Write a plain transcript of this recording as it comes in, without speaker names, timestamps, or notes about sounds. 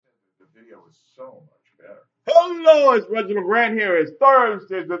video was so much better. Hello, it's Reginald Grant here. It's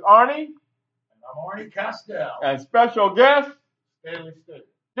Thursdays with Arnie. And I'm Arnie Costell. And special guest, Stanley State.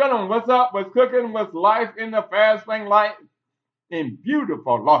 Gentlemen, what's up? What's cooking? What's life in the fast lane life in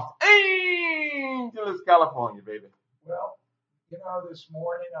beautiful Los Angeles, California, baby? Well, this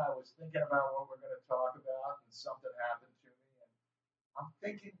morning I was thinking about what we're going to talk about, and something happened to me. And I'm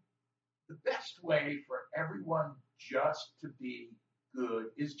thinking the best way for everyone just to be good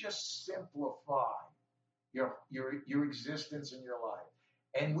is just simplify your existence in your life.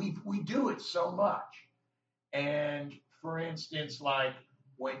 And we do it so much. And for instance, like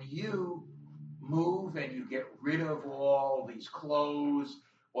when you move and you get rid of all these clothes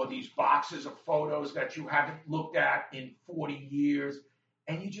or these boxes of photos that you haven't looked at in 40 years,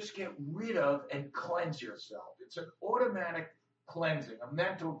 and you just get rid of and cleanse yourself. It's an automatic cleansing, a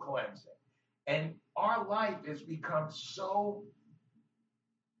mental cleansing. And our life has become so,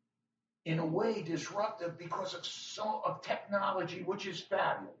 in a way, disruptive because of technology, which is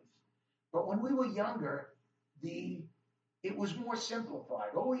fabulous. But when we were younger, it was more simplified.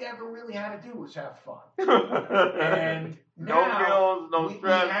 All we ever really had to do was have fun. And now no bills, no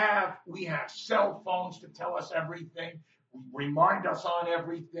stress. We have cell phones to tell us everything, remind us on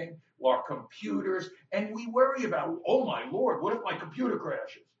everything, our computers, and we worry about, oh my Lord, what if my computer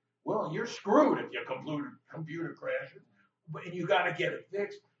crashes? Well, you're screwed if your computer crashes, and you got to get it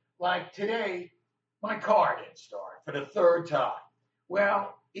fixed. Like today, my car didn't start for the third time.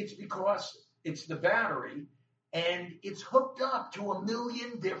 Well, it's because it's the battery, and it's hooked up to a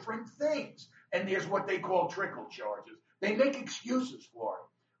million different things. And there's what they call trickle charges. They make excuses for it.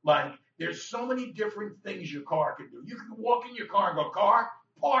 Like, there's so many different things your car can do. You can walk in your car and go, car,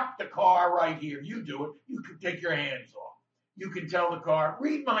 park the car right here. You do it. You can take your hands off. You can tell the car,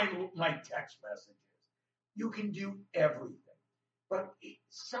 read my text messages. You can do everything. But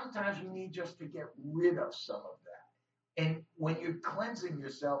sometimes we need just to get rid of some of that. And when you're cleansing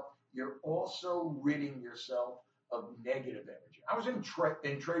yourself, you're also ridding yourself of negative energy. I was in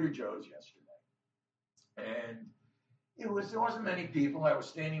Trader Joe's yesterday, and there wasn't many people. I was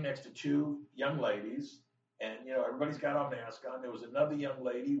standing next to two young ladies, and everybody's got a mask on. There was another young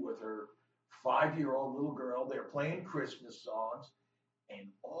lady with her 5-year-old little girl. They were playing Christmas songs,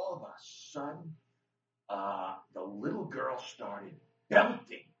 and all of a sudden, the little girl started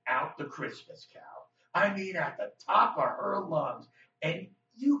belting out the Christmas carol. I mean, at the top of her lungs, and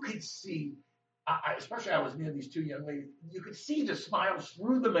you could see, especially I was near these two young ladies, you could see the smiles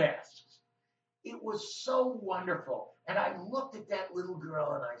through the masks. It was so wonderful. And I looked at that little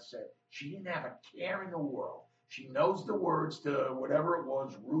girl and I said, she didn't have a care in the world. She knows the words to whatever it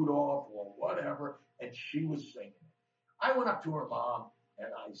was, Rudolph or whatever, and she was singing it. I went up to her mom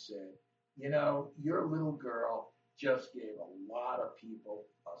and I said, your little girl just gave a lot of people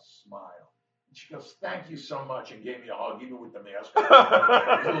a smile. And she goes, thank you so much, and gave me a hug, even with the mask. I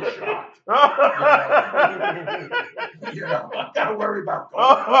was a little shocked. I've got to worry about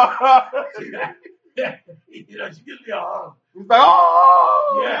COVID. See that? She gives me a hug. He's like,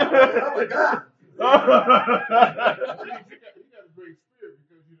 oh! Yeah. Oh, my God. You got a great spirit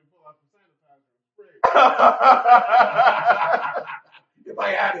because you didn't pull out the sanitizer and spray. If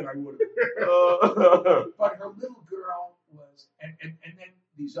I had it, I would have. But her little girl was, and then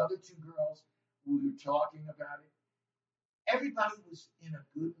these other two girls, we were talking about it. Everybody was in a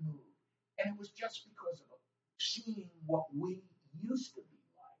good mood. And it was just because of seeing what we used to be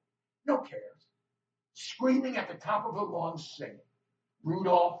like. No cares. Screaming at the top of her lungs, singing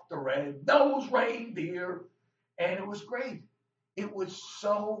Rudolph the Red-Nosed Reindeer. And it was great. It was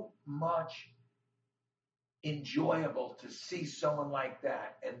so much enjoyable to see someone like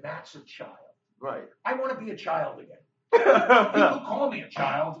that. And that's a child. Right. I want to be a child again. People call me a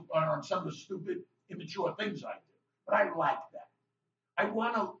child on some of the stupid, immature things I do. But I like that. I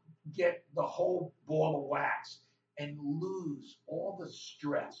want to get the whole ball of wax and lose all the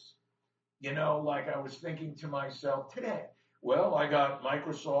stress. Like I was thinking to myself today, well, I got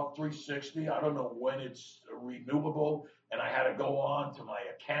Microsoft 360. I don't know when it's renewable. And I had to go on to my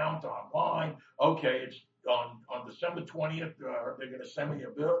account online. Okay, it's on December 20th. They're going to send me a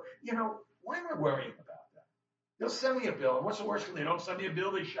bill. Why am I worrying about that? They'll send me a bill. And what's the worst thing? They don't send me a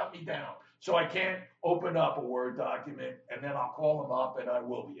bill. They shut me down. So I can't open up a Word document, and then I'll call them up, and I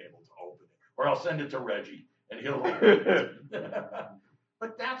will be able to open it. Or I'll send it to Reggie, and he'll open it.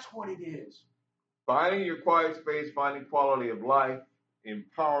 But that's what it is. Finding your quiet space, finding quality of life,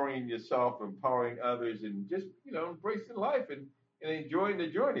 empowering yourself, empowering others, and just, embracing life and enjoying the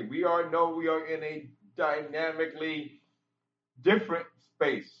journey. We are in a dynamically different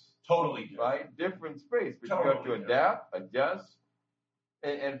space. Totally different. Right? Different space. But totally you have to adapt, adjust,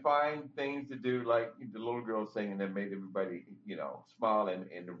 and find things to do, like the little girl singing that made everybody, smile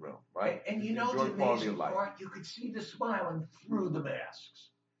in the room, right? And Just the enjoy quality amazing of life. part, you could see the smiling through the masks,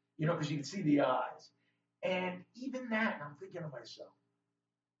 because you could see the eyes. And even that, I'm thinking to myself,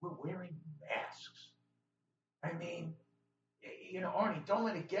 we're wearing masks. I mean, Arnie, don't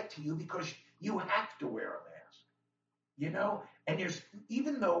let it get to you because you have to wear a mask, and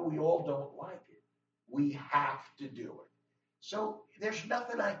even though we all don't like it, we have to do it. So there's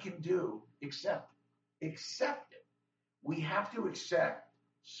nothing I can do except accept it. We have to accept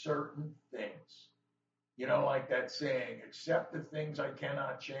certain things. Like that saying, accept the things I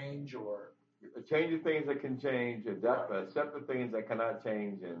cannot change, or Change the things that can change, accept the things that cannot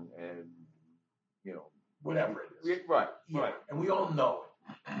change, and whatever it is. Right, Yeah. right. And we all know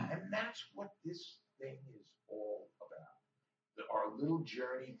it. And that's what this thing is all about. Our little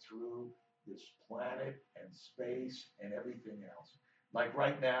journey through this planet and space and everything else. Like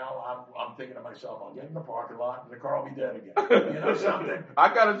right now, I'm thinking to myself, I'll get in the parking lot and the car will be dead again. Something.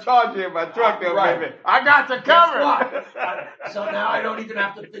 I got a charger in my truck there, right. baby. I got to cover. So now I don't even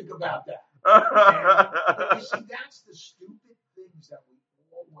have to think about that. But you see, that's the stupid things that we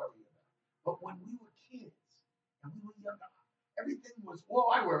all worry about. But when we were kids and we were younger, everything was,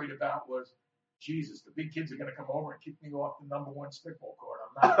 all I worried about was, Jesus, the big kids are going to come over and kick me off the number one stickball court.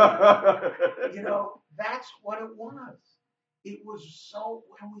 I'm not. That's what it was. It was so,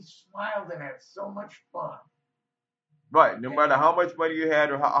 when we smiled and had so much fun. Right. No matter how much money you had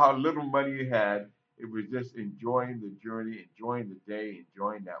or how little money you had, it was just enjoying the journey, enjoying the day,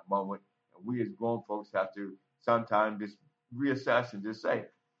 enjoying that moment. And we as grown folks have to sometimes just reassess and just say,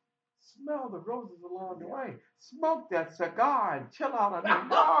 smell the roses along the way. Smoke that cigar and chill out on your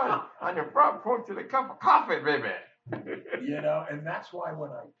yard on your front porch with a cup of coffee, baby. And that's why when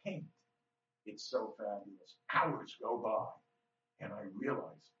I paint, it's so fabulous. Hours go by. And I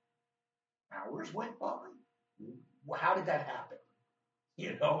realized hours went by. How did that happen?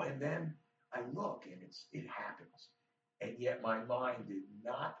 And then I look and it happens. And yet my mind did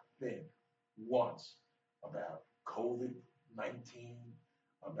not think once about COVID-19,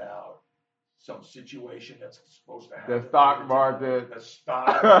 about some situation that's supposed to happen. The stock market. The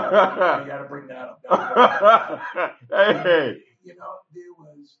stock market. You got to bring that up. Hey. There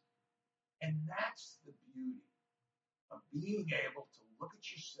was, and that's the beauty of being able to look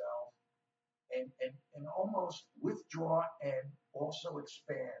at yourself and almost withdraw and also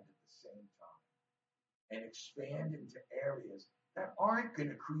expand at the same time, and expand into areas that aren't going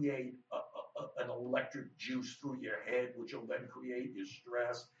to create an electric juice through your head, which will then create your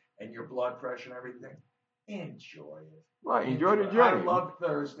stress and your blood pressure and everything. Enjoy it. Right, enjoy the journey. I love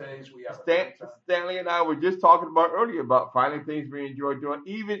Thursdays. We have Stanley and I were just talking about earlier about finding things we enjoy doing,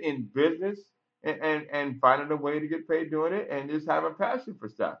 even in business. And finding a way to get paid doing it and just have a passion for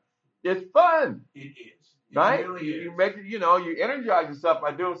stuff. It's fun. It is. It right? Really you is. make it, you energize yourself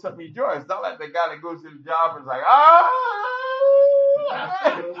by doing something you enjoy. It's not like the guy that goes to the job and is like,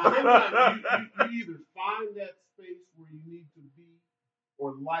 you either find that space where you need to be,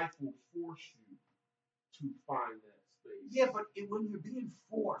 or life will force you to find that space. Yeah, but when you're being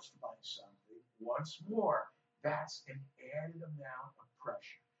forced by something, once more, that's an added amount of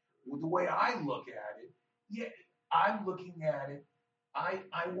pressure. With the way I look at it, I'm looking at it,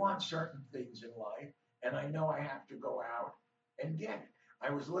 I want certain things in life, and I know I have to go out and get it.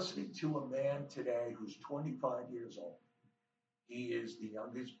 I was listening to a man today who's 25 years old. He is the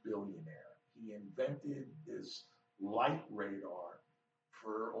youngest billionaire. He invented this light radar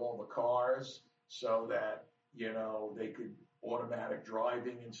for all the cars so that, they could automatic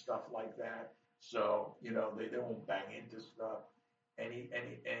driving and stuff like that. So, they won't bang into stuff. And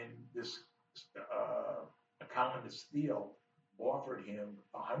this economist Thiel offered him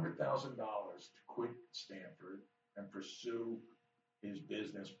 $100,000 to quit Stanford and pursue his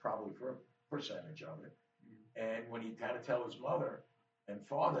business, probably for a percentage of it. And when he had to tell his mother and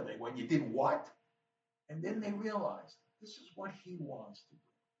father, they went, "You did what?" And then they realized this is what he wants to do.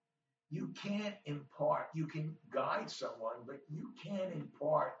 You can't impart, you can guide someone, but you can't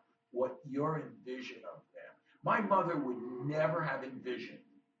impart what your envision of them. My mother would never have envisioned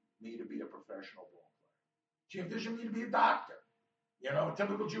me to be a professional ball player. She envisioned me to be a doctor. A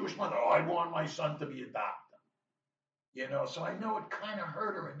typical Jewish mother, I want my son to be a doctor. So I know it kind of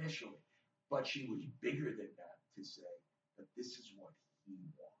hurt her initially, but she was bigger than that to say that this is what he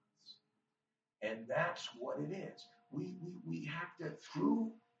wants. And that's what it is. We have to,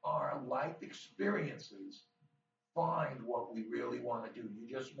 through our life experiences, find what we really want to do. You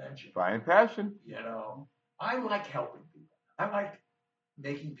just mentioned. Find passion. I like helping people. I like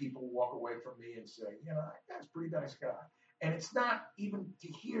making people walk away from me and say, that guy's a pretty nice guy. And it's not even to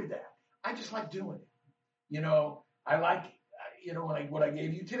hear that. I just like doing it. You know, I like, what I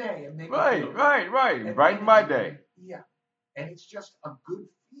gave you today. And Right. and Brighten my day. Yeah. And it's just a good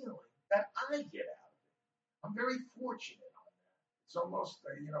feeling that I get out of it. I'm very fortunate on that. It's almost,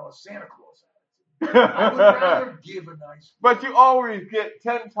 a Santa Claus attitude. I would rather give a nice. But you always get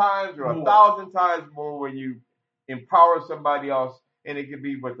 10 times or 1,000 times more when you empower somebody else. And it could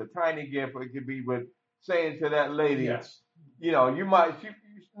be with a tiny gift, or it could be with saying to that lady, Yes. you tell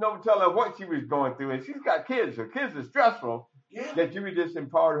her what she was going through. And she's got kids. Her kids are stressful. Yeah. That you would just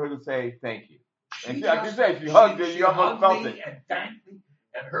empower her to say thank you. She like you said, she hugged you. You almost felt it. And thanked me.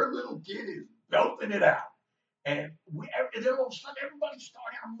 And her little kid is belting it out. And then all of a sudden, everybody's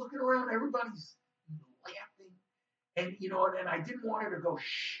starting. I'm looking around. Everybody's laughing. And, and I didn't want her to go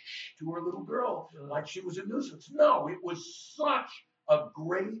shh to her little girl like she was a nuisance. No, it was such a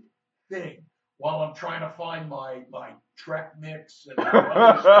great thing. While I'm trying to find my Trek mix and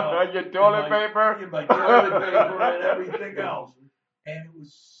your toilet paper, my toilet paper and everything else, and it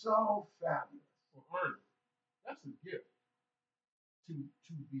was so fabulous. Well, Ernie, that's a gift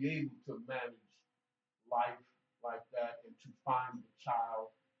to be able to manage life like that and to find the child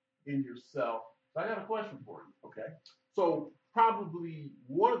in yourself. So I got a question for you. Okay. So probably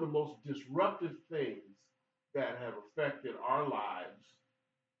one of the most disruptive things that have affected our lives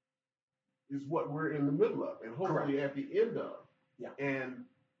is what we're in the middle of, and hopefully Correct. at the end of. Yeah. And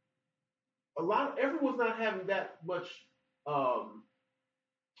everyone's not having that much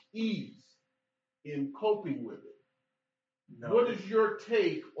ease in coping with it. No. What is your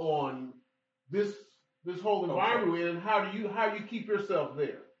take on this whole environment, Okay. and how do you keep yourself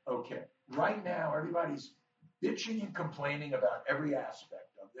there? Okay. Right now, everybody's bitching and complaining about every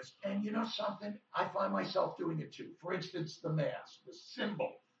aspect of this. And you know something? I find myself doing it too. For instance, the mask, the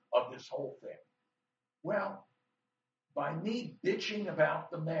symbol of this whole thing. Well, by me bitching about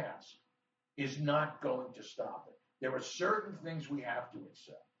the mask is not going to stop it. There are certain things we have to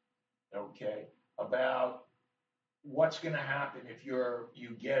accept, okay, about what's going to happen if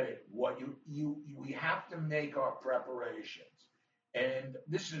you get it. We have to make our preparations. And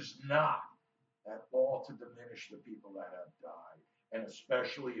this is not at all to diminish the people that have died, and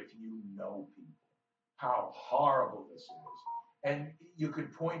especially if you know people, how horrible this is. And you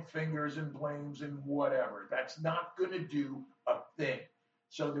could point fingers and blames and whatever. That's not going to do a thing.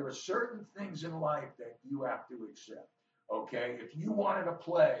 So there are certain things in life that you have to accept. Okay, if you wanted to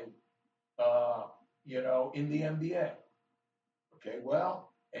play, in the NBA, okay,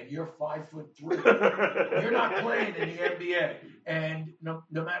 well, and you're 5'3", you're not playing in the NBA. And no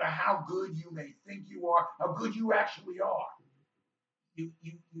matter how good you may think you are, how good you actually are,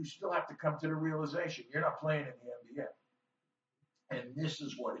 you still have to come to the realization you're not playing in the NBA. And this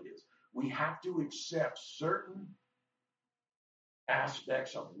is what it is. We have to accept certain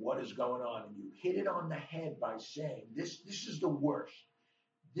aspects of what is going on. And you hit it on the head by saying, this is the worst.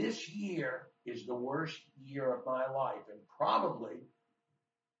 This year is the worst year of my life. And probably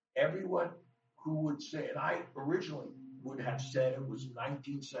everyone who would say, and I originally would have said it was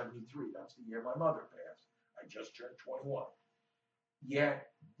 1973. That's the year my mother passed. I just turned 21. Yet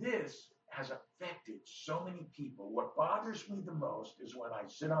this has affected so many people. What bothers me the most is when I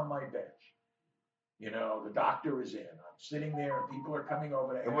sit on my bench. The doctor is in. I'm sitting there and people are coming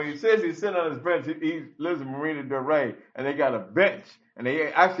over to And when he says he's sitting on his bench, he lives in Marina Del Rey, and they got a bench, and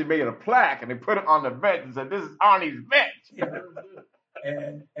they actually made a plaque, and they put it on the bench and said, "This is Arnie's bench." Yeah.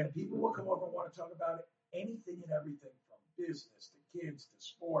 And people will come over and want to talk about anything and everything from business to kids to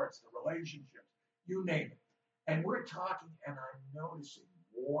sports to relationships, you name it. And we're talking, and I'm noticing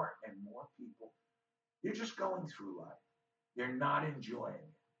more and more people, they're just going through life. They're not enjoying it.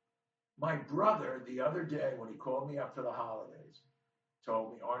 My brother, the other day, when he called me up for the holidays,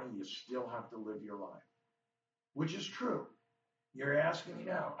 told me, "Arnie, you still have to live your life," which is true. You're asking me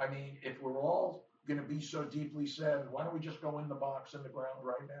now. I mean, if we're all going to be so deeply sad, why don't we just go in the box in the ground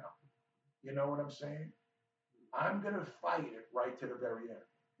right now? You know what I'm saying? I'm going to fight it right to the very end.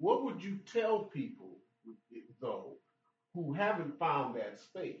 What would you tell people, though, who haven't found that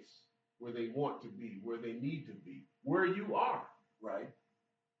space where they want to be, where they need to be, where you are? Right?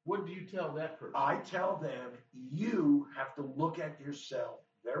 What do you tell that person? I tell them, you have to look at yourself,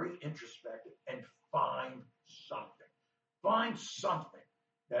 very introspective, and find something. Find something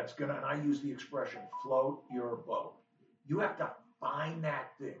that's going to, and I use the expression, float your boat. You have to find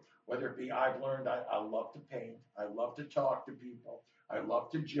that thing, whether it be, I've learned I love to paint, I love to talk to people, I love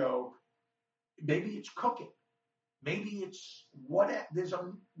to joke. Maybe it's cooking. Maybe it's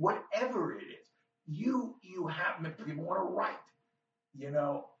whatever it is. You have, if you want to write,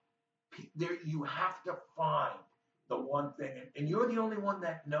 you have to find the one thing, and you're the only one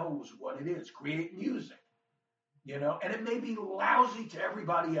that knows what it is, create music, and it may be lousy to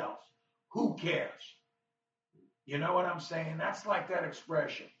everybody else. Who cares? You know what I'm saying? That's like that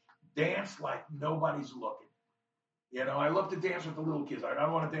expression, dance like nobody's looking. I love to dance with the little kids. I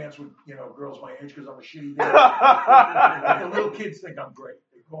don't want to dance with, girls my age because I'm a shitty dancer. The little kids think I'm great.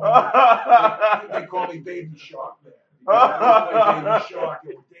 They call me Baby Shark Man. I Baby Shark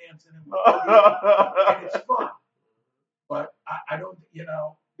and we're dancing and it's fun. But I don't,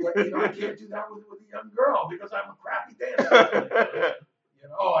 I can't do that with a young girl because I'm a crappy dancer. I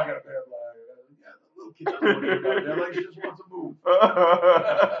got a bad lie. Yeah, the little kid doesn't want to hear about that. Like, she just wants to move.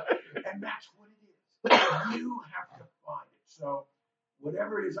 And that's what it is. You have to find it. So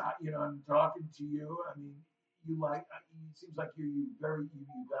whatever it is, I'm talking to you. I mean, it seems like you value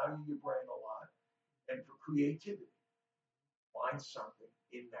your brain a lot. And for creativity, find something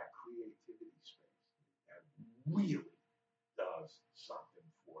in that creativity space that really does something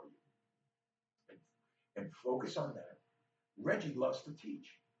for you. And focus on that. Reggie loves to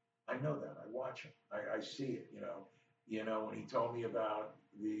teach. I know that. I watch him. I see it. When he told me about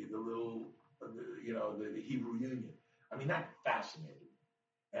the little, the Hebrew Union. I mean, that fascinated me.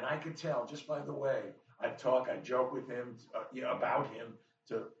 And I could tell just by the way I joke with him, about him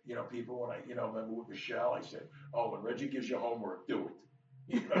to, people when I, remember with Michelle, I said, oh, when Reggie gives you homework, do it.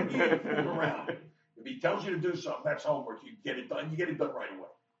 He ain't fooling around. If he tells you to do something, that's homework. You get it done. You get it done right away.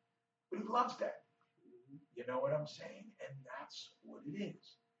 But he loves that. You know what I'm saying? And that's what it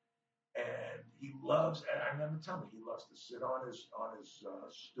is. And he loves, and I remember telling me, he loves to sit on his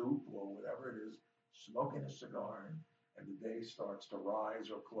stoop or whatever it is, smoking a cigar, and the day starts to rise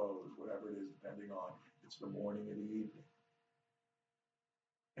or close, whatever it is, depending on if it's the morning or the evening.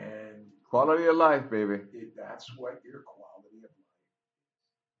 And quality of life, baby. That's what your quality of life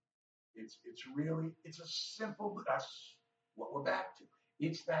is. It's really, it's a simple, that's what we're back to.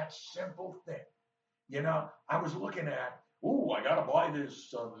 It's that simple thing. I was looking at, I got to buy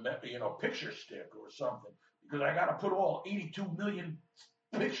this, picture stick or something because I got to put all 82 million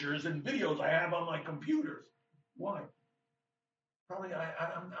pictures and videos I have on my computers. Why? Probably I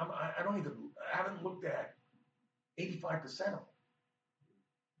haven't looked at 85% of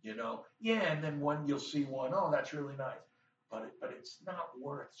them. And then one you'll see one, oh, that's really nice. But it's not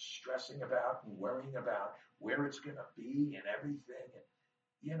worth stressing about and worrying about where it's going to be and everything.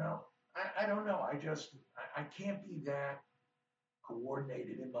 And, I don't know. I can't be that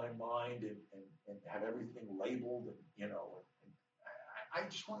coordinated in my mind and have everything labeled and I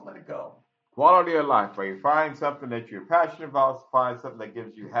just want to let it go. Quality of life, where you find something that you're passionate about, find something that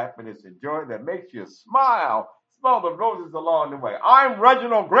gives you happiness and joy, that makes you smile, smell the roses along the way. I'm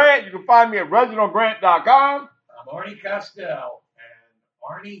Reginald Grant. You can find me at ReginaldGrant.com. I'm Arnie Costell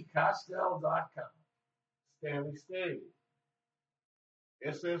and ArnieCostell.com. Stanley Staley.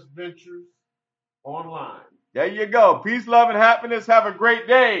 SS Ventures Online. There you go. Peace, love, and happiness. Have a great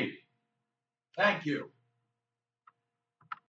day. Thank you.